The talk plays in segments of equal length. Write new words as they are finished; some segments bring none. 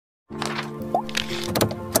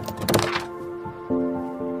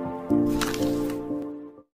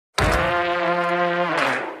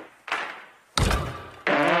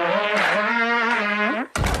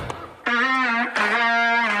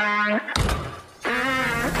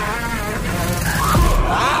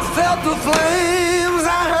felt the flames,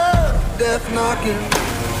 I heard death knocking.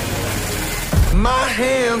 My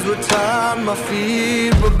hands were tied, my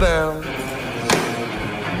feet were bound.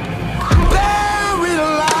 Buried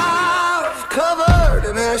alive, covered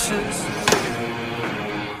in ashes.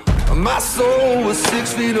 My soul was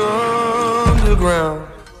 6 feet underground.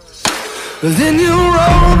 Then you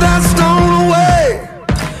rolled that stone away.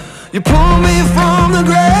 You pulled me from the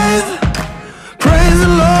grave. Praise the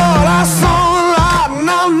Lord, I saw the light, and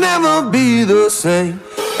I'll never be the same.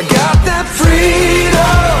 I got that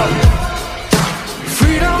freedom,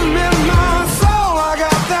 freedom in my soul. I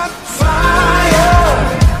got that fire,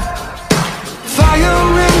 fire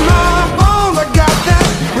in my bones. I got that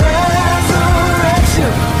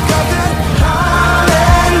resurrection, got that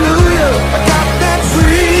hallelujah. I got that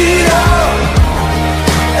freedom,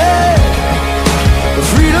 hey, the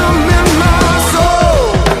freedom in my soul.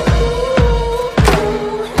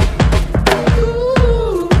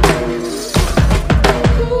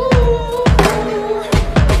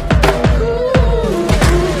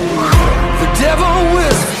 The devil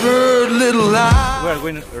whispered little lies. We are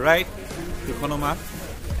going right to Khonoma,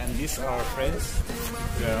 and these are our friends.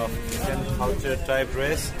 We are of different culture, type,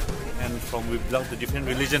 race, and we belong to different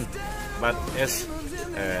religion. But as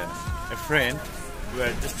a friend, we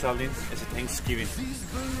are just traveling as a Thanksgiving,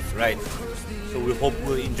 right? So we hope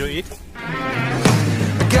we'll enjoy it.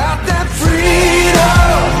 Got that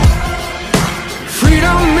freedom,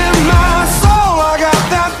 freedom in my soul. I got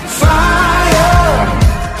that fire,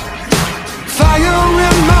 fire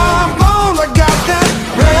in my bones. I got that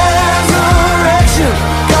resurrection,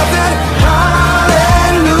 got that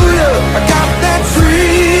hallelujah. I got that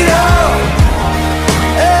freedom,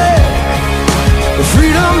 hey, the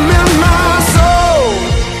freedom in my soul.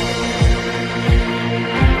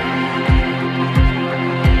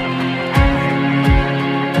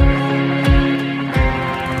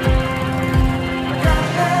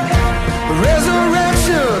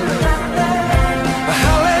 Resurrection,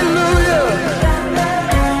 hallelujah,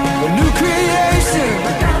 a new creation,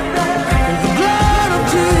 the blood of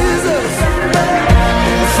Jesus,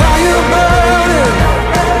 the fire burning,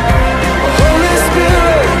 the Holy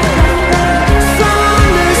Spirit,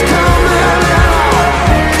 sun is coming out,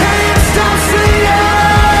 can't stop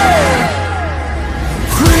singing.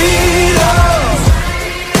 Freedom,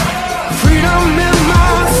 freedom in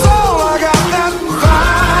my soul. I got that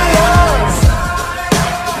fire,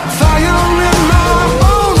 fire in my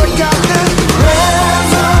bones. I got that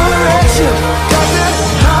resurrection, got that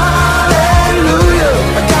hallelujah.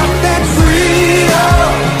 I got that freedom.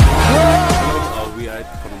 We are at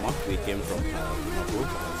Khonoma. We came from Dimapur,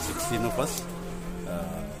 16 of us.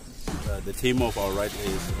 The theme of our ride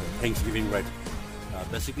is Thanksgiving ride.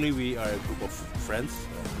 Basically, we are a group of friends.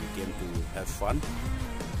 We came to have fun.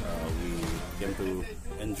 We came to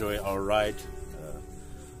enjoy our ride,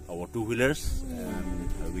 our two-wheelers, and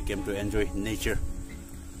we came to enjoy nature.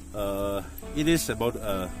 It is about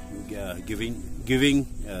giving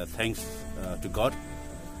thanks to God,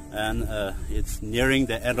 and it's nearing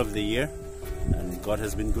the end of the year, and God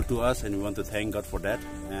has been good to us, and we want to thank God for that.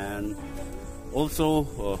 And also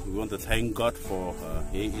we want to thank God for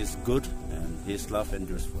He is good and His love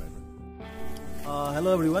endures forever.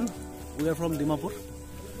 Hello everyone, we are from Dimapur.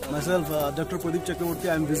 Myself, Dr. Pradeep Chakraborty.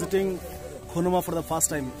 I am visiting Khonoma for the first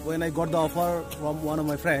time. When I got the offer from one of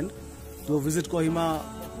my friends to visit Kohima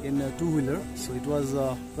in a two-wheeler, so it was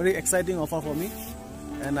a very exciting offer for me.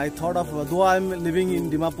 And I thought of, though I am living in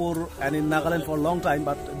Dimapur and in Nagaland for a long time,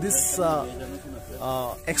 but this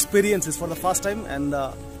experience is for the first time, and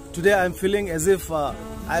today I am feeling as if I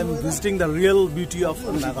am visiting the real beauty of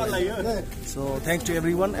Nagaland. So thanks to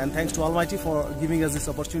everyone, and thanks to Almighty for giving us this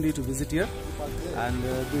opportunity to visit here. And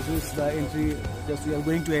this is the entry, just we are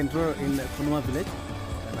going to enter in Khonoma village,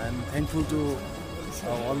 and I am thankful to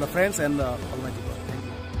all the friends and Almighty God.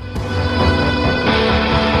 Thank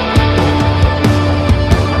you.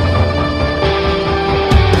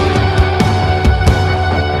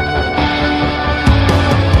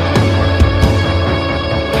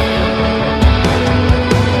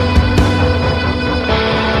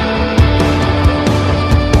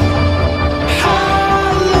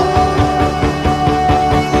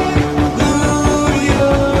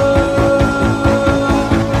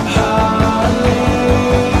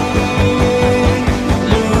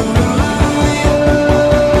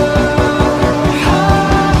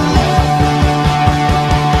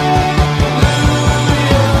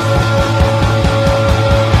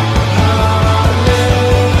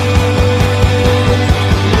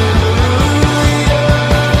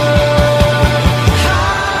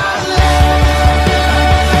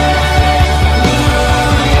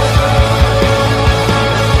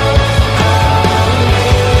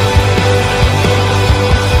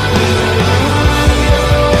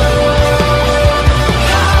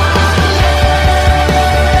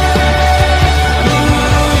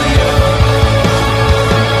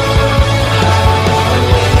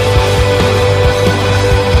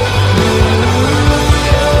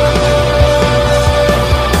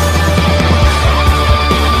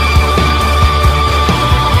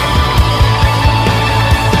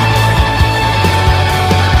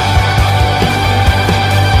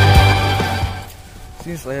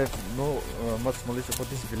 I have no much knowledge about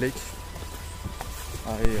this village,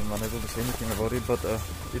 I am unable to say anything about it, but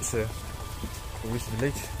it's a tourist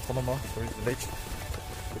village, khonoma tourist village.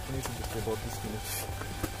 What can you say about this village?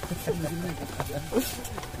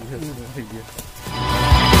 He has no idea.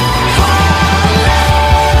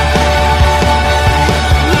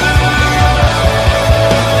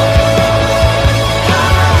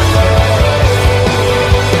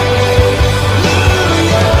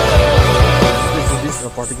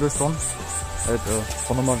 Particular stone at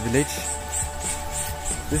khonoma village.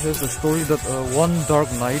 This is a story that one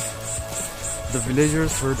dark night the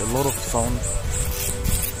villagers heard a lot of sound.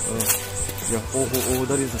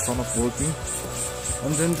 That is the sound of working.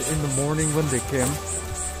 And then in the morning when they came,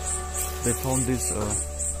 they found these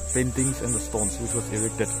paintings and the stones which was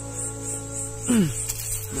erected.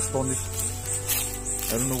 The stone is,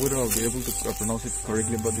 I don't know whether I'll be able to pronounce it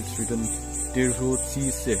correctly, but it's written Tirhu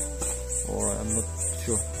Chise, or I'm not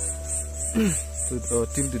sure. So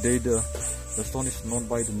till today the stone is known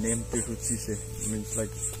by the name Tirhu Chise. It means like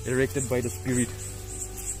erected by the spirit.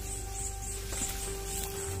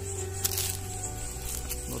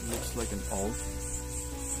 What looks like an owl.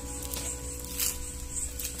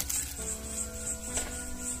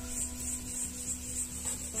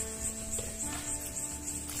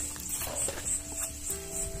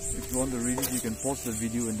 If you want to read it, you can pause the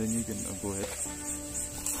video and then you can go ahead.